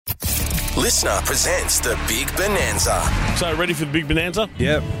Listener presents the Big Bonanza. So, ready for the Big Bonanza?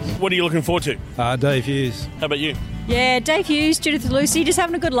 Yep. What are you looking forward to? Dave Hughes. How about you? Yeah, Dave Hughes, Judith Lucy, just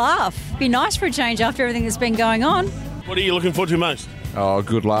having a good laugh. Be nice for a change after everything that's been going on. What are you looking forward to most? Oh,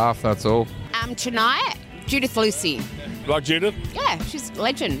 good laugh, that's all. Tonight, Judith Lucy. Like Judith? Yeah, she's a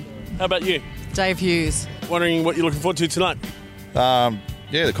legend. How about you? Dave Hughes. Wondering what you're looking forward to tonight? Yeah,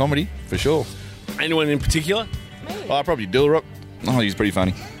 the comedy, for sure. Anyone in particular? Probably Dilrup. Oh, he's pretty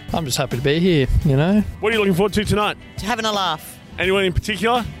funny. I'm just happy to be here, you know. What are you looking forward to tonight? Having a laugh. Anyone in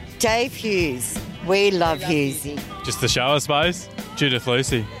particular? Dave Hughes. We love Hughesy. Just the show, I suppose. Judith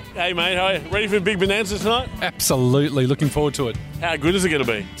Lucy. Hey, mate, how are you? Ready for the Big Bonanza tonight? Absolutely, looking forward to it. How good is it going to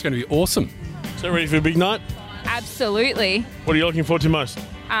be? It's going to be awesome. So, ready for a big night? Absolutely. What are you looking forward to most?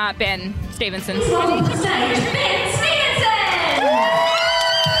 Ben Stevenson.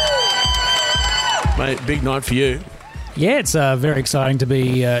 Mate, big night for you. Yeah, it's very exciting to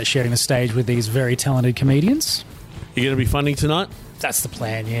be sharing the stage with these very talented comedians. You going to be funny tonight? That's the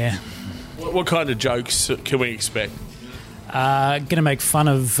plan, yeah. What kind of jokes can we expect? Going to make fun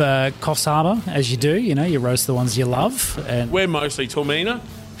of Coffs Harbour, as you do. You know, you roast the ones you love. And We're mostly Tormina.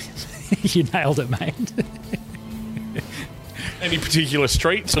 you nailed it, mate. Any particular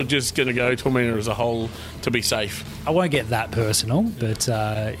streets, or just going to go Tormina as a whole to be safe? I won't get that personal, but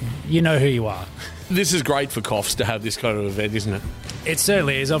you know who you are. This is great for Coffs to have this kind of event, isn't it? It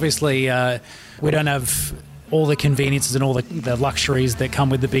certainly is. Obviously, we don't have all the conveniences and all the luxuries that come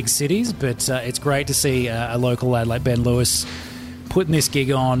with the big cities, but it's great to see a local lad like Ben Lewis putting this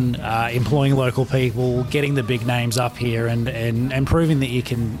gig on, employing local people, getting the big names up here and proving that you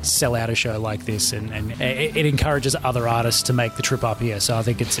can sell out a show like this, and it encourages other artists to make the trip up here, so I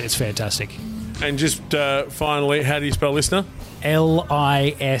think it's fantastic. And just finally, how do you spell listener?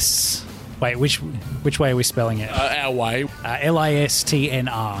 L-I-S... Wait, which way are we spelling it? Our way.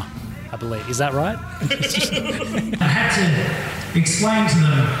 L-I-S-T-N-R, I believe. Is that right? I had to explain to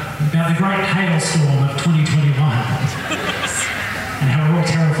them about the great hailstorm of 2021 and how we're all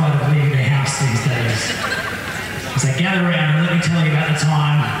terrified of leaving the house these days. As they gather around, and let me tell you about the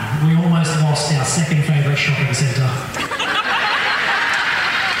time we almost lost our second favourite shopping centre.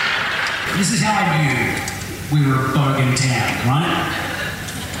 This is how I knew we were a bogan town, right?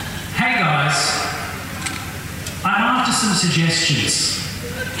 Hey guys, I'm after some suggestions.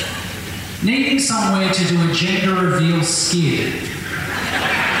 Needing somewhere to do a gender reveal skid.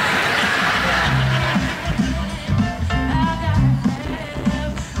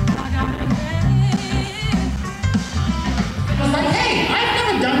 I was like, hey, I've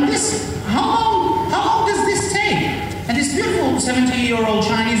never done this. How long does this take? And this beautiful 70-year-old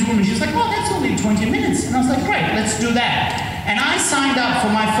Chinese woman, she's like, oh, that's only 20 minutes. And I was like, great, let's do that. And I signed up for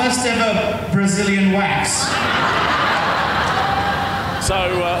my first ever Brazilian wax. So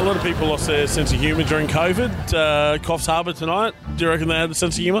a lot of people lost their sense of humour during COVID. Coffs Harbour tonight, do you reckon they had a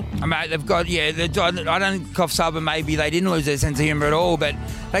sense of humour? Mate, they've got, I don't think Coffs Harbour, maybe they didn't lose their sense of humour at all, but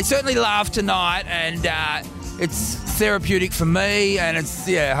they certainly laughed tonight, and it's therapeutic for me, and it's,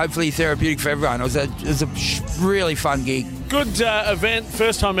 hopefully therapeutic for everyone. It was a really fun gig. Good Event,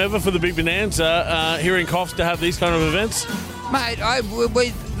 first time ever for the Big Bonanza here in Coffs to have these kind of events. Mate,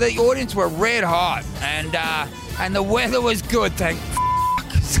 the audience were red hot, and the weather was good, thank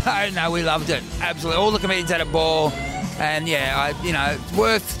So, no, we loved it. Absolutely. All the comedians had a ball, and it's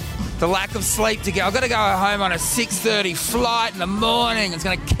worth the lack of sleep to go. I've got to go home on a 6:30 flight in the morning. It's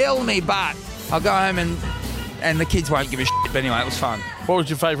going to kill me, but I'll go home and the kids won't give a shit. But anyway, it was fun. What was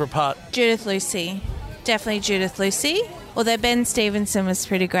your favourite part? Judith Lucy. Definitely Judith Lucy. Although Ben Stevenson was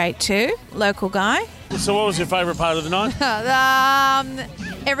pretty great too. Local guy. So what was your favourite part of the night?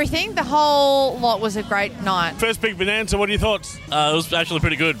 Everything. The whole lot was a great night. First Big Bonanza, what are your thoughts? It was actually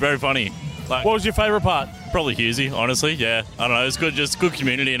pretty good, very funny. What was your favourite part? Probably Hughesy, honestly, yeah. I don't know, it's good, just good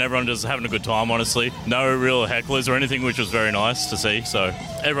community and everyone just having a good time, honestly. No real hecklers or anything, which was very nice to see, so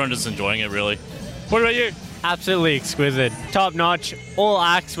everyone just enjoying it, really. What about you? Absolutely exquisite. Top notch. All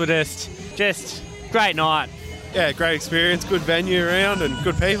acts were just great night. Yeah, great experience, good venue around and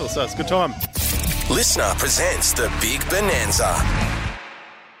good people, so it's a good time. Listener presents the Big Bonanza.